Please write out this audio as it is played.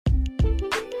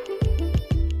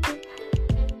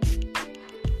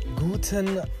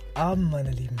Guten Abend,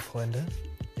 meine lieben Freunde.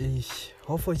 Ich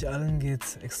hoffe, euch allen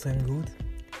geht's extrem gut.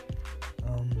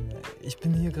 Ich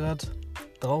bin hier gerade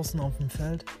draußen auf dem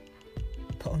Feld,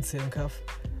 bei uns hier im Kaff.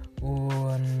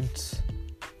 Und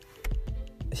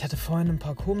ich hatte vorhin ein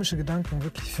paar komische Gedanken,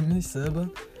 wirklich für mich selber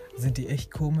sind die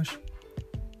echt komisch.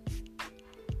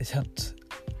 Ich hatte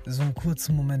so einen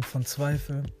kurzen Moment von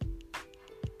Zweifel.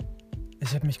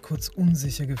 Ich habe mich kurz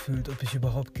unsicher gefühlt, ob ich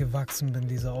überhaupt gewachsen bin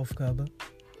dieser Aufgabe.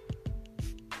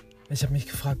 Ich habe mich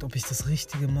gefragt, ob ich das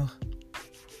Richtige mache.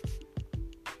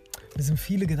 Mir sind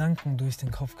viele Gedanken durch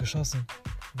den Kopf geschossen,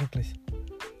 wirklich.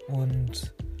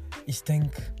 Und ich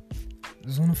denke,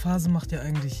 so eine Phase macht ja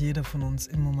eigentlich jeder von uns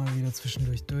immer mal wieder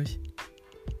zwischendurch durch.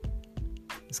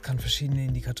 Es kann verschiedene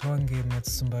Indikatoren geben,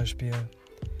 jetzt zum Beispiel,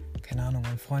 keine Ahnung,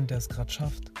 ein Freund, der es gerade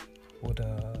schafft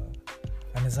oder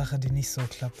eine Sache, die nicht so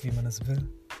klappt, wie man es will,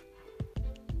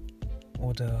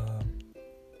 oder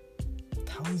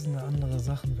tausende andere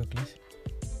Sachen, wirklich.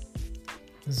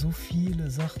 So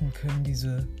viele Sachen können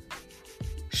diese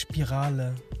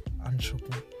Spirale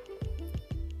anschucken.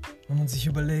 Wenn man sich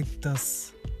überlegt,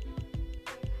 dass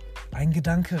ein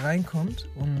Gedanke reinkommt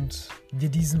und wir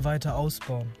diesen weiter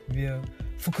ausbauen. Wir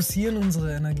fokussieren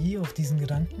unsere Energie auf diesen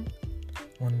Gedanken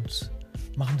und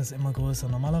machen das immer größer.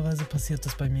 Normalerweise passiert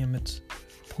das bei mir mit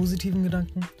positiven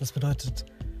Gedanken. Das bedeutet,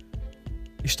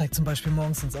 ich steige zum Beispiel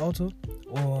morgens ins Auto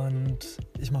und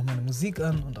ich mache meine Musik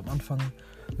an und am Anfang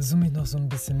summe ich noch so ein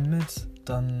bisschen mit.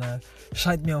 Dann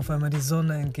scheint mir auf einmal die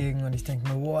Sonne entgegen und ich denke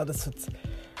mir, wow, das wird,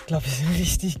 glaube ich, ein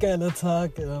richtig geiler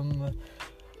Tag.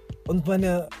 Und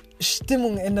meine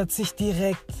Stimmung ändert sich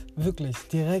direkt, wirklich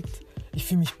direkt. Ich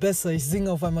fühle mich besser, ich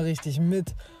singe auf einmal richtig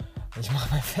mit. Ich mache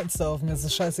mein Fenster auf, mir ist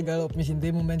es scheißegal, ob mich in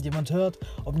dem Moment jemand hört,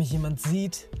 ob mich jemand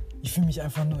sieht. Ich fühle mich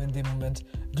einfach nur in dem Moment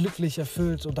glücklich,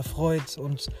 erfüllt und erfreut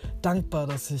und dankbar,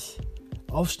 dass ich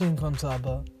aufstehen konnte.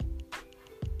 Aber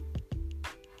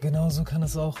genauso kann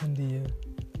es auch in die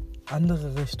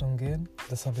andere Richtung gehen.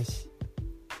 Das habe ich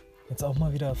jetzt auch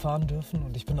mal wieder erfahren dürfen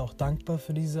und ich bin auch dankbar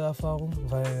für diese Erfahrung,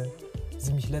 weil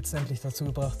sie mich letztendlich dazu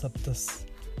gebracht hat, dass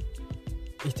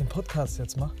ich den Podcast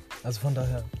jetzt mache. Also von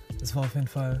daher, es war auf jeden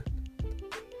Fall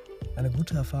eine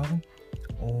gute Erfahrung.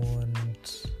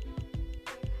 Und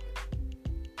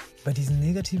bei diesen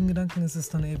negativen Gedanken ist es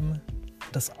dann eben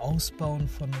das Ausbauen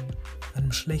von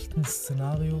einem schlechten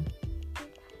Szenario,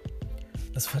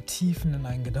 das Vertiefen in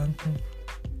einen Gedanken,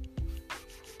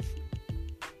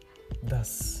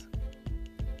 das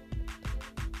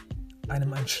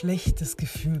einem ein schlechtes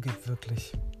Gefühl gibt,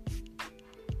 wirklich.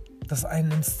 Das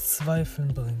einen ins Zweifeln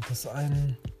bringt, das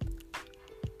einen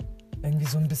irgendwie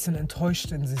so ein bisschen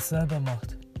enttäuscht in sich selber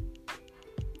macht.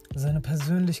 Seine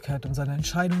Persönlichkeit und seine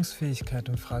Entscheidungsfähigkeit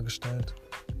in Frage stellt.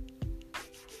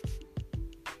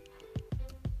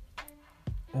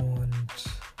 Und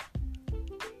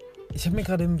ich habe mir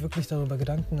gerade eben wirklich darüber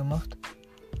Gedanken gemacht,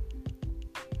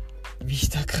 wie ich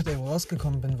da gerade eben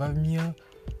rausgekommen bin, weil mir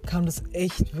kam das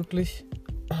echt wirklich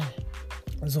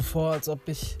so vor, als ob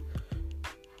ich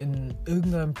in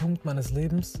irgendeinem Punkt meines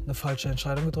Lebens eine falsche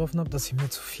Entscheidung getroffen habe, dass ich mir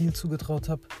zu viel zugetraut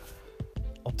habe,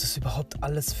 ob das überhaupt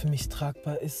alles für mich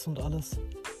tragbar ist und alles.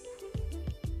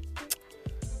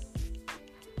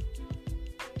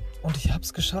 Und ich habe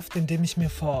es geschafft, indem ich mir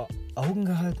vor Augen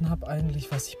gehalten habe,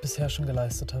 eigentlich, was ich bisher schon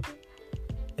geleistet habe.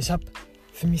 Ich habe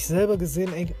für mich selber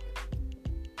gesehen,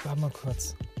 warte mal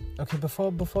kurz. Okay,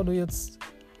 bevor du jetzt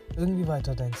irgendwie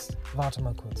weiterdenkst, warte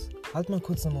mal kurz. Halt mal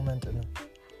kurz einen Moment inne.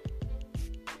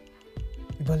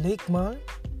 Überleg mal,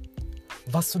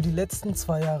 was du die letzten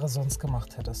 2 Jahre sonst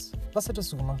gemacht hättest. Was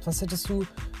hättest du gemacht? Was hättest du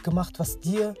gemacht, was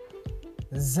dir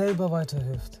selber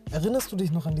weiterhilft? Erinnerst du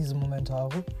dich noch an diese Momente,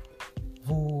 Aro,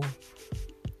 wo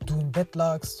du im Bett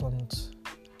lagst und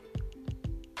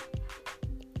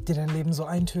dir dein Leben so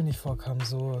eintönig vorkam,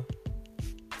 so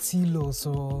ziellos,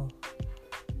 so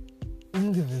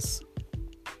ungewiss?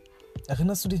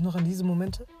 Erinnerst du dich noch an diese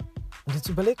Momente? Und jetzt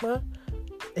überleg mal,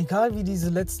 egal wie diese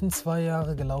letzten 2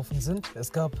 Jahre gelaufen sind,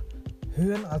 es gab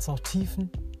Höhen als auch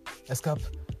Tiefen. Es gab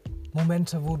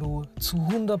Momente, wo du zu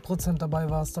 100% dabei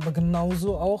warst, aber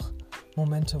genauso auch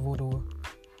Momente, wo du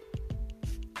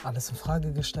alles in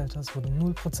Frage gestellt hast, wo du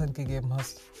 0% gegeben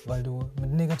hast, weil du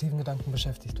mit negativen Gedanken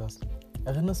beschäftigt warst.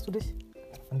 Erinnerst du dich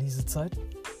an diese Zeit?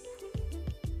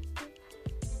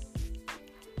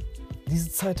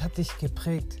 Diese Zeit hat dich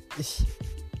geprägt. Ich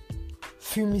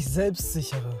fühle mich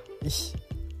selbstsicherer. Ich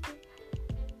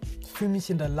fühle mich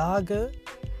in der Lage,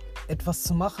 etwas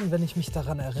zu machen, wenn ich mich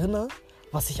daran erinnere,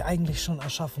 was ich eigentlich schon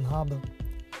erschaffen habe.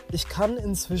 Ich kann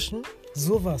inzwischen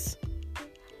sowas.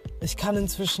 Ich kann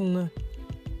inzwischen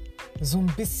so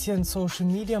ein bisschen Social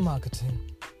Media Marketing.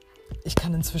 Ich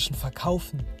kann inzwischen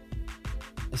verkaufen.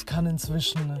 Ich kann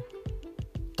inzwischen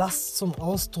das zum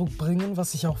Ausdruck bringen,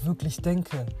 was ich auch wirklich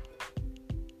denke.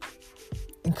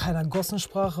 In keiner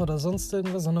Gossensprache oder sonst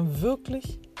irgendwas, sondern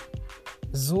wirklich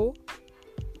so,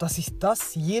 dass ich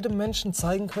das jedem Menschen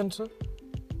zeigen könnte,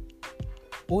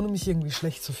 ohne mich irgendwie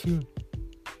schlecht zu fühlen.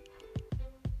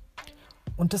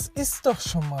 Und das ist doch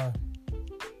schon mal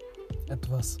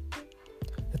etwas.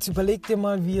 Jetzt überleg dir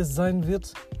mal, wie es sein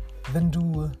wird, wenn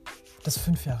du das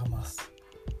 5 Jahre machst.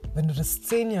 Wenn du das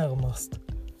 10 Jahre machst.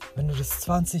 Wenn du das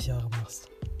 20 Jahre machst.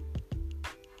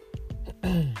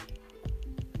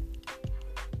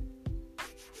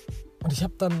 Und ich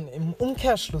habe dann im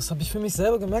Umkehrschluss, habe ich für mich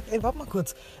selber gemerkt, ey, warte mal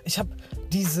kurz, ich habe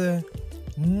diese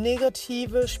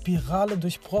negative Spirale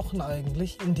durchbrochen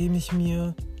eigentlich, indem ich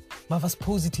mir mal was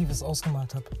Positives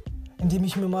ausgemalt habe. Indem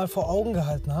ich mir mal vor Augen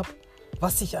gehalten habe,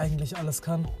 was ich eigentlich alles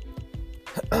kann.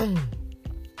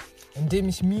 Indem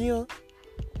ich mir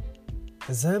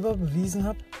selber bewiesen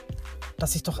habe,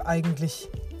 dass ich doch eigentlich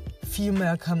viel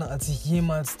mehr kann, als ich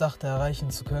jemals dachte erreichen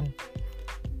zu können.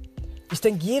 Ich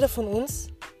denke, jeder von uns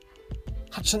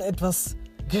hat schon etwas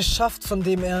geschafft, von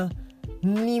dem er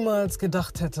niemals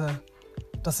gedacht hätte,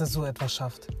 dass er so etwas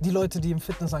schafft. Die Leute, die im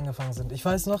Fitness angefangen sind. Ich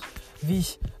weiß noch, wie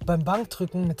ich beim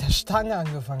Bankdrücken mit der Stange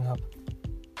angefangen habe.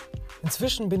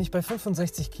 Inzwischen bin ich bei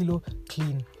 65 Kilo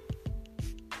clean.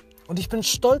 Und ich bin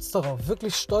stolz darauf,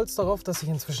 wirklich stolz darauf, dass ich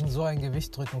inzwischen so ein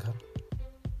Gewicht drücken kann.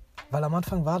 Weil am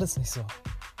Anfang war das nicht so.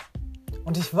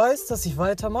 Und ich weiß, dass ich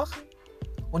weitermache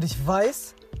und ich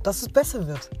weiß, dass es besser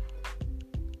wird.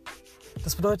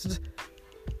 Das bedeutet,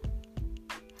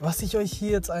 was ich euch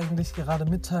hier jetzt eigentlich gerade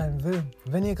mitteilen will,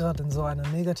 wenn ihr gerade in so einer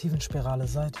negativen Spirale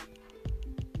seid,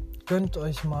 gönnt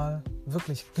euch mal,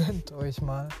 wirklich gönnt euch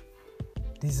mal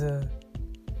diesen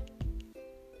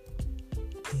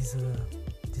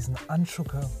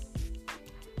Anschucker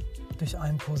durch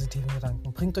einen positiven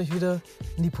Gedanken. Bringt euch wieder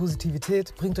in die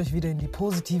Positivität, bringt euch wieder in die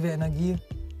positive Energie.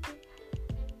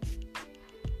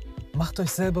 Macht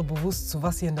euch selber bewusst, zu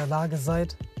was ihr in der Lage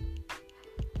seid.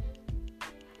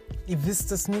 Ihr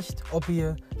wisst es nicht, ob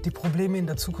ihr die Probleme in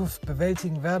der Zukunft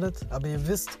bewältigen werdet, aber ihr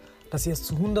wisst, dass ihr es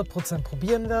zu 100%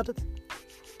 probieren werdet.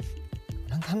 Und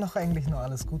dann kann doch eigentlich nur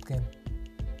alles gut gehen.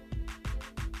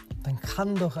 Dann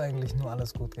kann doch eigentlich nur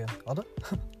alles gut gehen, oder?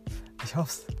 Ich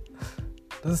hoffe es.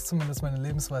 Das ist zumindest meine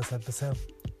Lebensweisheit bisher.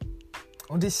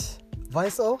 Und ich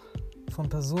weiß auch von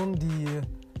Personen, die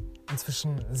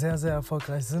inzwischen sehr, sehr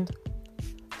erfolgreich sind,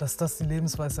 dass das die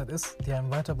Lebensweisheit ist, die einen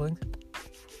weiterbringt.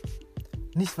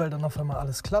 Nicht, weil dann auf einmal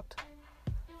alles klappt,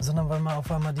 sondern weil man auf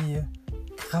einmal die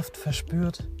Kraft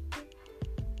verspürt,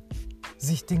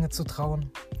 sich Dinge zu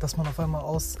trauen, dass man auf einmal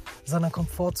aus seiner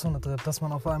Komfortzone tritt, dass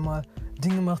man auf einmal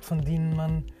Dinge macht, von denen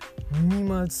man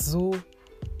niemals so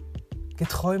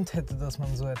geträumt hätte, dass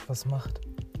man so etwas macht.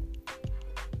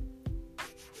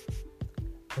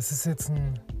 Es ist jetzt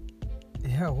ein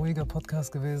eher ruhiger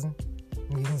Podcast gewesen,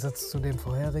 im Gegensatz zu dem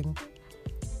vorherigen.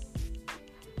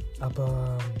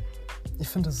 Aber ich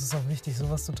finde, es ist auch wichtig,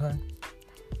 sowas zu teilen.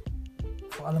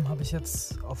 Vor allem habe ich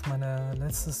jetzt auf meine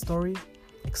letzte Story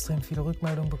extrem viele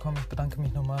Rückmeldungen bekommen. Ich bedanke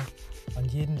mich nochmal an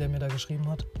jeden, der mir da geschrieben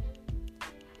hat.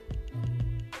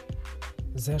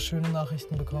 Sehr schöne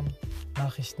Nachrichten bekommen.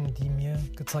 Nachrichten, die mir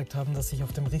gezeigt haben, dass ich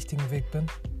auf dem richtigen Weg bin.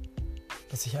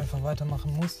 Dass ich einfach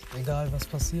weitermachen muss, egal was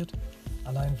passiert.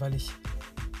 Allein, weil ich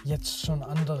jetzt schon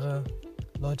andere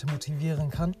Leute motivieren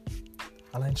kann.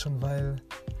 Allein schon, weil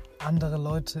andere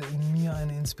Leute in mir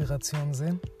eine Inspiration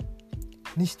sehen.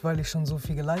 Nicht, weil ich schon so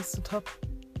viel geleistet habe,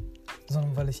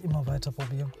 sondern weil ich immer weiter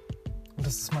probiere. Und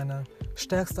das ist meine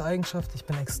stärkste Eigenschaft. Ich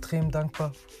bin extrem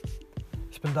dankbar.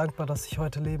 Ich bin dankbar, dass ich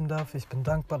heute leben darf. Ich bin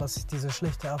dankbar, dass ich diese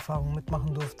schlechte Erfahrung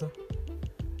mitmachen durfte.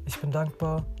 Ich bin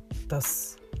dankbar,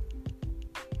 dass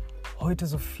heute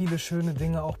so viele schöne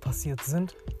Dinge auch passiert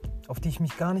sind, auf die ich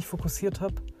mich gar nicht fokussiert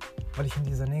habe, weil ich in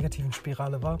dieser negativen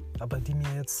Spirale war, aber die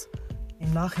mir jetzt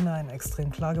im Nachhinein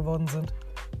extrem klar geworden sind.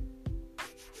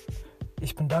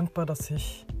 Ich bin dankbar, dass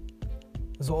ich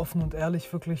so offen und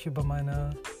ehrlich wirklich über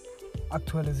meine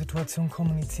aktuelle Situation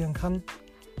kommunizieren kann.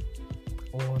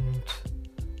 Und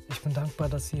ich bin dankbar,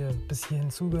 dass ihr bis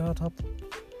hierhin zugehört habt.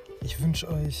 Ich wünsche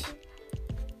euch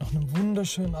noch einen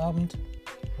wunderschönen Abend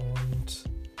und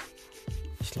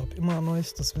ich glaube immer an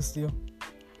euch, das wisst ihr.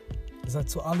 Ihr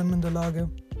seid zu allem in der Lage.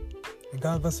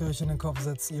 Egal, was ihr euch in den Kopf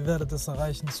setzt, ihr werdet es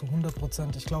erreichen zu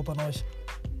 100%. Ich glaube an euch.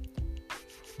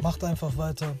 Macht einfach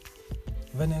weiter.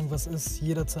 Wenn irgendwas ist,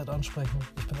 jederzeit ansprechen.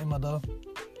 Ich bin immer da.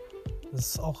 Das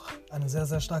ist auch eine sehr,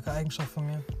 sehr starke Eigenschaft von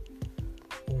mir.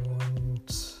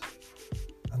 Und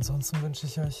ansonsten wünsche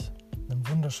ich euch einen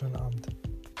wunderschönen Abend.